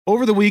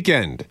Over the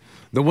weekend,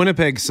 the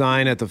Winnipeg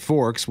sign at the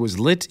Forks was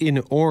lit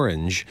in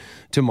orange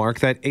to mark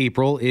that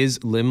April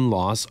is Limb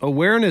Loss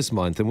Awareness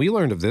Month. And we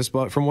learned of this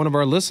from one of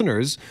our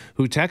listeners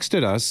who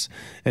texted us,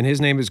 and his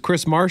name is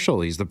Chris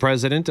Marshall. He's the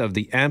president of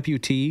the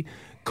Amputee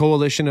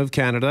Coalition of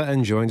Canada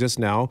and joins us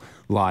now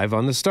live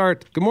on The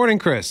Start. Good morning,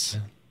 Chris.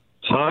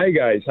 Hi,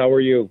 guys. How are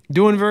you?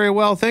 Doing very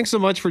well. Thanks so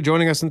much for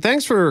joining us, and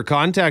thanks for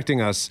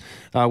contacting us.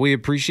 We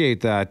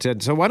appreciate that.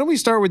 And so why don't we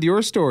start with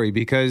your story,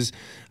 because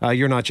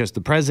you're not just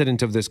the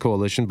president of this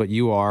coalition, but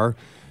you are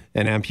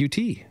an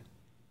amputee.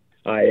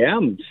 I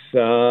am.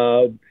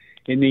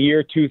 In the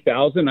year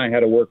 2000, I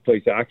had a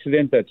workplace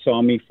accident that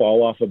saw me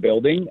fall off a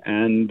building,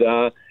 and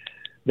the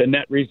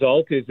net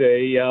result is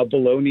a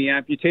below-knee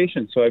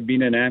amputation. So I've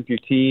been an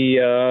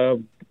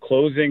amputee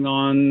closing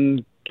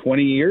on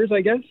 20 years, I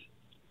guess.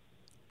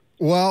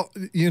 Well,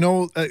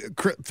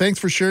 thanks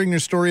for sharing your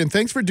story, and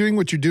thanks for doing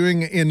what you're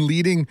doing in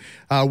leading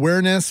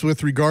awareness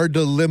with regard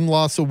to Limb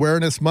Loss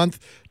Awareness Month.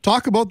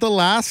 Talk about the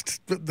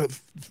last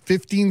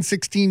 15,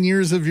 16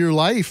 years of your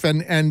life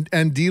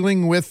and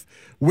dealing with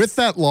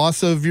that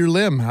loss of your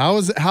limb.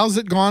 How's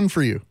it gone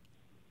for you?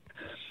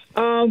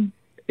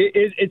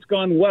 It's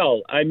gone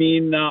well. I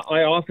mean,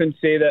 I often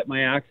say that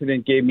my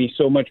accident gave me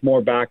so much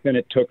more back than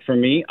it took from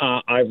me.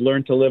 I've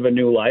learned to live a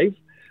new life.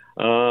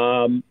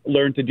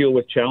 Learned to deal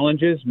with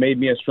challenges, made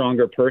me a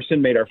stronger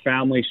person, made our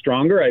family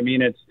stronger. I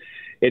mean,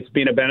 it's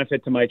been a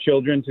benefit to my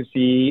children to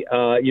see,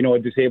 a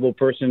disabled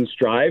person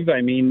strive.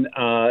 I mean,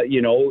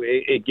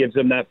 it gives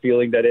them that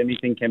feeling that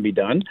anything can be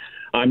done.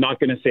 I'm not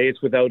going to say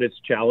it's without its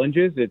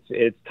challenges.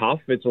 It's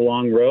tough. It's a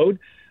long road.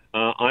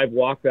 I've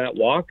walked that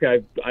walk.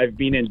 I've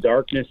been in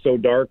darkness so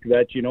dark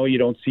that, you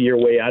don't see your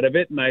way out of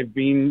it. And I've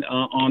been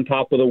on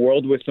top of the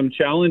world with some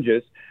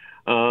challenges,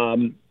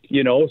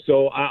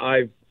 so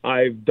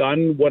I've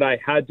done what I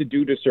had to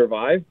do to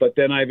survive, but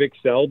then I've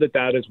excelled at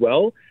that as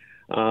well.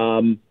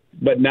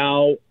 But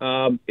now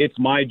it's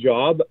my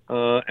job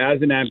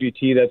as an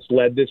amputee that's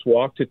led this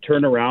walk to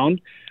turn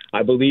around.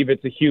 I believe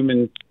it's a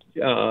human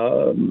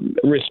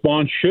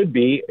response should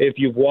be, if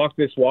you've walked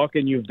this walk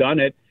and you've done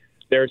it,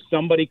 there's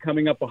somebody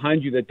coming up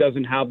behind you that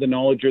doesn't have the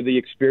knowledge or the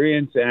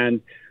experience. And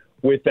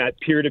with that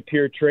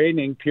peer-to-peer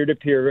training,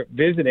 peer-to-peer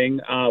visiting,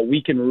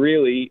 we can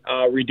really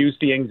reduce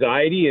the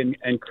anxiety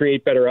and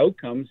create better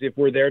outcomes if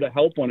we're there to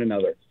help one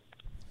another.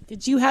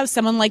 Did you have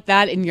someone like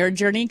that in your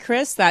journey,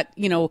 Chris, that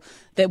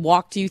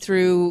walked you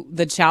through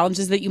the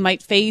challenges that you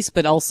might face,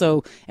 but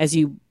also, as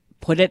you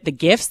put it, the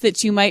gifts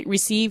that you might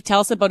receive? Tell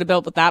us about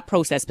that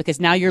process,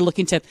 because now you're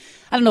looking to,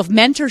 I don't know if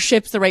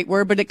mentorship's the right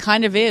word, but it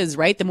kind of is,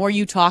 right? The more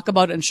you talk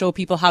about it and show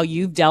people how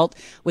you've dealt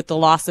with the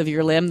loss of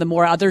your limb, the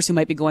more others who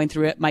might be going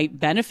through it might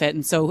benefit.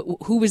 And so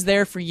who was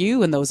there for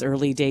you in those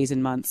early days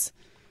and months?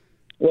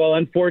 Well,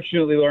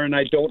 unfortunately, Lauren,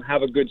 I don't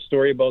have a good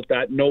story about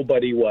that.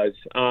 Nobody was.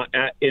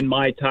 In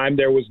my time,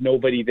 there was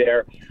nobody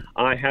there.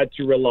 I had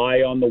to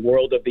rely on the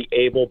world of the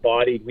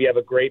able-bodied. We have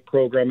a great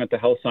program at the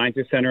Health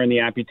Sciences Center and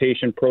the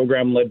amputation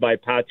program led by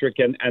Patrick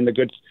and the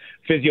good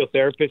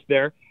physiotherapist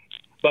there.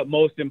 But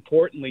most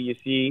importantly, you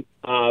see,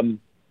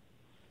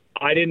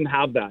 I didn't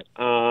have that.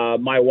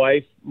 My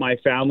wife, my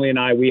family,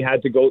 and we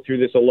had to go through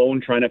this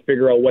alone, trying to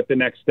figure out what the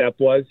next step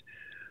was.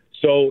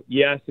 So,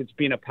 yes, it's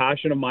been a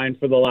passion of mine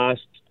for the last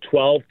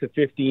 12 to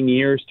 15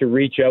 years to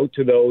reach out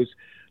to those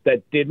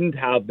that didn't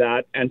have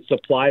that and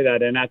supply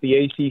that. And at the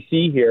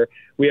ACC here,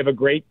 we have a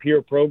great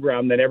peer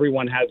program that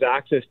everyone has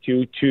access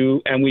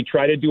to, and we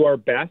try to do our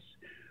best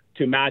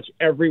to match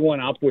everyone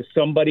up with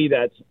somebody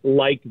that's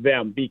like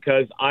them,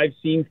 because I've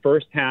seen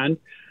firsthand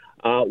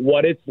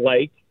what it's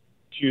like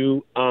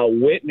to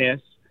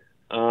witness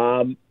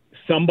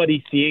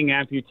somebody seeing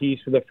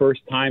amputees for the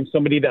first time,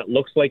 somebody that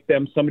looks like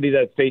them, somebody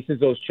that faces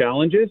those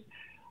challenges.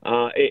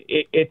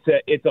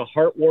 It's a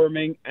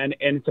heartwarming and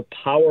it's a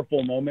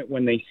powerful moment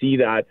when they see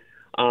that.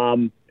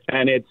 And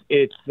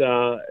it's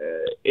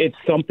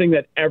something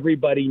that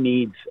everybody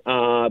needs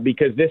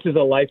because this is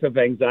a life of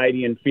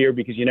anxiety and fear,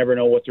 because you never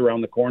know what's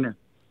around the corner.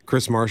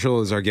 Chris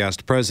Marshall is our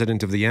guest,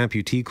 president of the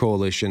Amputee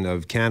Coalition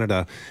of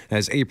Canada,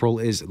 as April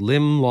is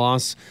Limb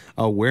Loss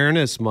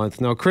Awareness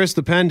Month. Now, Chris,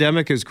 the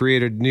pandemic has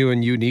created new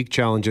and unique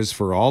challenges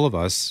for all of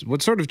us.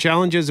 What sort of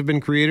challenges have been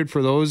created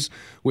for those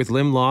with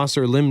limb loss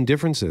or limb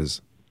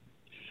differences?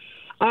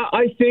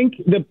 I think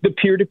the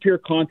peer-to-peer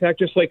contact,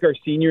 just like our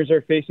seniors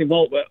are facing,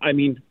 well, I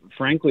mean,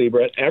 frankly,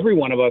 Brett, every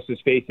one of us is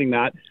facing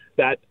that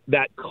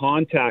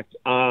contact.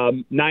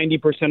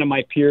 90% of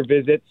my peer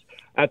visits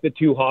at the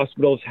two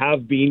hospitals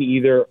have been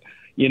either,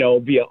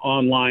 via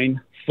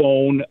online,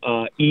 phone,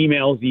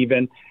 emails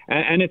even,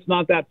 and it's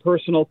not that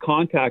personal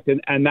contact.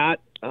 And that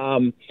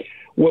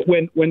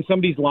when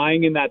somebody's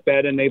lying in that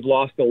bed and they've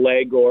lost a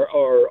leg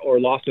or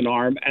lost an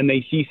arm, and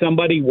they see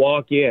somebody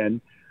walk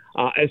in,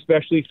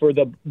 especially for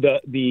the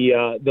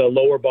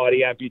lower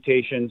body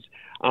amputations,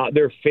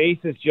 their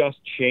faces just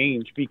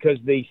change because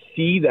they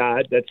see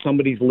that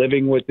somebody's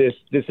living with this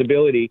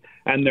disability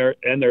and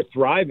they're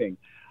thriving.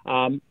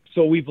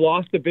 So we've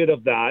lost a bit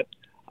of that.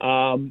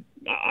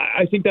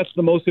 I think that's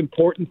the most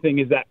important thing,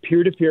 is that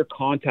peer-to-peer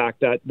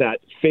contact, that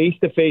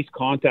face-to-face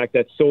contact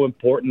that's so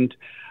important.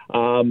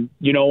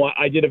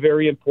 I did a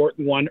very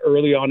important one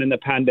early on in the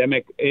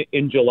pandemic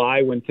in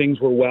July when things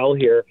were well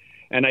here,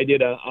 and I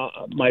did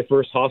my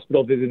first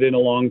hospital visit in a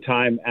long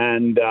time,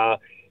 and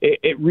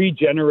it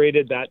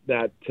regenerated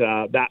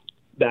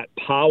that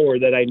power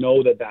that I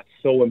know that's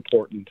so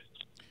important.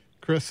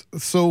 Chris,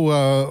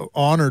 so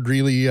honored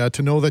really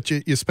to know that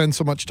you spend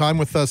so much time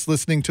with us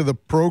listening to the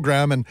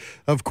program. And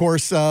of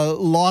course,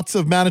 lots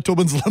of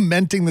Manitobans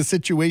lamenting the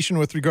situation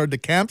with regard to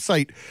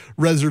campsite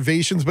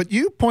reservations. But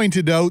you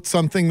pointed out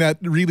something that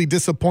really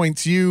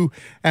disappoints you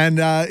and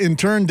in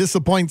turn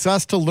disappoints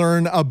us to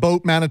learn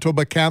about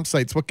Manitoba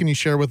campsites. What can you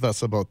share with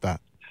us about that?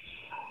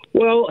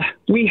 Well,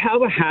 we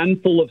have a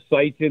handful of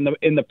sites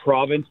in the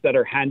province that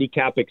are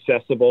handicap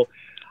accessible.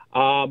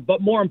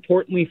 But more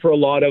importantly, for a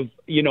lot of,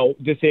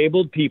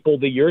 disabled people,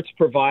 the yurts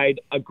provide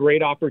a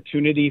great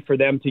opportunity for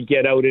them to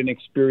get out and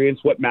experience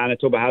what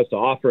Manitoba has to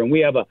offer. And we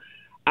have a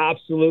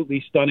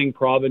absolutely stunning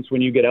province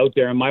when you get out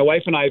there. And my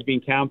wife and I have been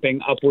camping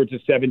upwards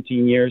of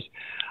 17 years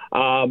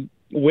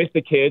with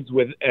the kids.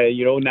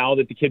 Now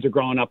that the kids are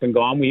growing up and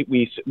gone,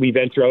 we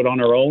venture out on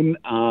our own.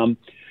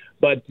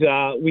 But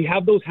we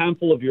have those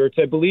handful of yurts.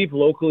 I believe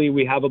locally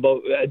we have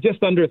about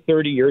just under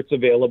 30 yurts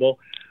available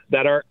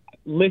that are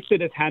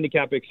listed as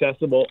handicap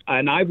accessible,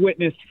 and I've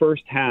witnessed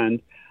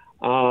firsthand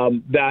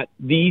that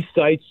these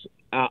sites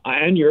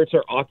and yurts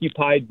are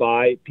occupied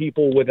by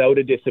people without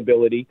a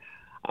disability.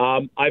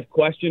 I've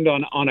questioned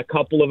on a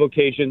couple of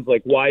occasions,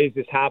 like, why is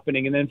this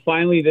happening? And then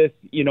finally this,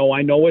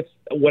 I know it's,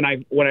 when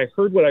I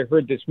heard what I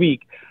heard this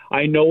week,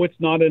 I know it's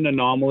not an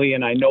anomaly,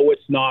 and I know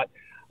it's not,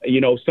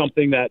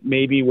 something that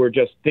maybe we're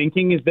just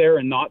thinking is there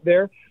and not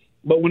there.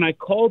 But when I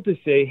called to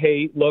say,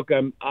 hey, look,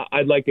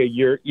 I'd like a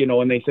yurt,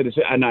 and they said,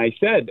 and I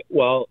said,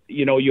 well,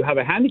 you have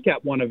a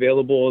handicap one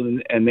available.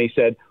 And they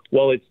said,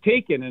 well, it's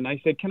taken. And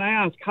I said, can I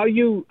ask how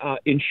you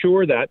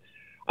ensure that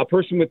a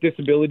person with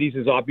disabilities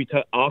is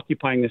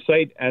occupying the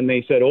site? And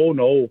they said, oh,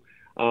 no,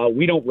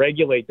 we don't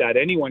regulate that.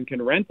 Anyone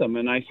can rent them.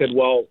 And I said,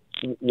 well,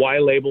 why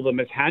label them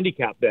as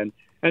handicap then?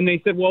 And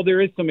they said, well,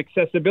 there is some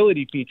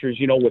accessibility features,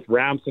 with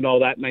ramps and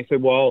all that. And I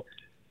said, well,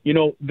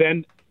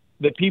 then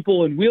the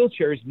people in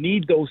wheelchairs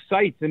need those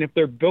sites. And if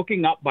they're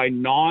booking up by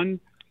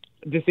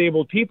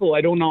non-disabled people,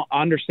 I don't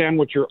understand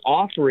what you're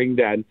offering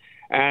then.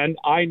 And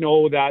I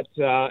know that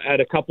at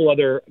a couple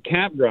other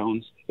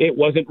campgrounds, it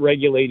wasn't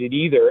regulated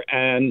either.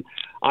 And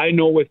I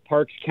know with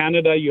Parks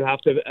Canada, you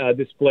have to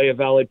display a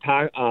valid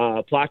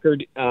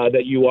placard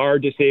that you are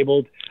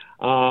disabled.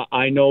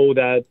 I know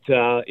that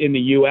in the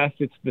U.S.,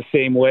 it's the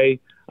same way.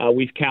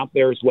 We've camped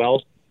there as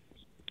well.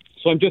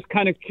 So I'm just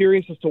kind of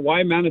curious as to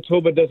why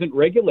Manitoba doesn't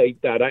regulate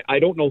that. I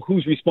don't know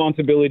whose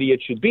responsibility it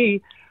should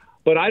be,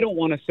 but I don't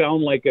want to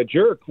sound like a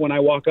jerk when I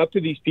walk up to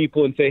these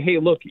people and say, hey,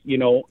 look,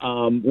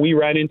 we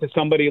ran into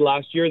somebody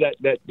last year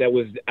that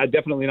was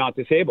definitely not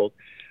disabled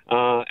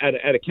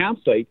at a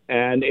campsite,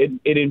 and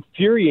it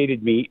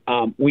infuriated me.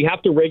 We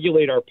have to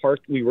regulate our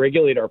We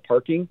regulate our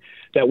parking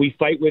that we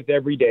fight with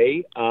every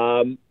day.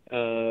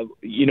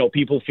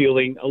 People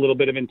feeling a little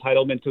bit of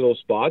entitlement to those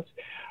spots.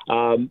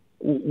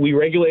 We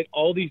regulate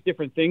all these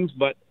different things,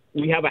 but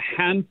we have a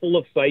handful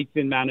of sites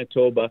in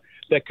Manitoba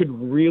that could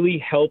really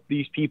help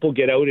these people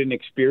get out and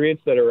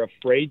experience that are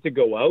afraid to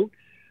go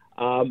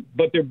out.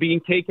 But they're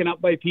being taken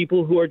up by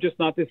people who are just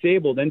not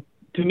disabled. And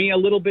to me, a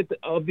little bit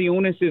of the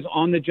onus is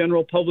on the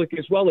general public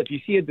as well. If you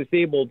see a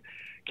disabled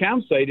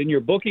campsite and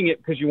you're booking it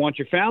because you want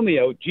your family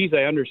out, geez,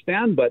 I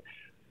understand. But,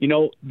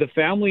 the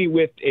family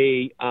with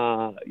a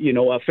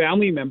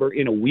family member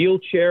in a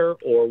wheelchair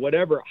or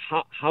whatever,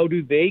 how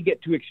do they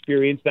get to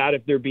experience that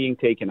if they're being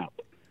taken up?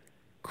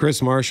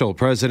 Chris Marshall,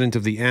 president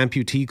of the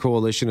Amputee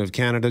Coalition of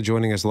Canada,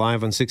 joining us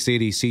live on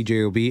 680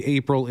 CJOB.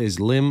 April is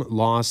Limb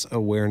Loss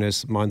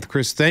Awareness Month.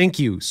 Chris, thank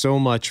you so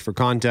much for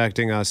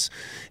contacting us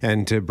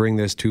and to bring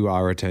this to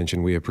our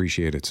attention. We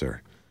appreciate it,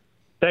 sir.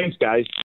 Thanks, guys.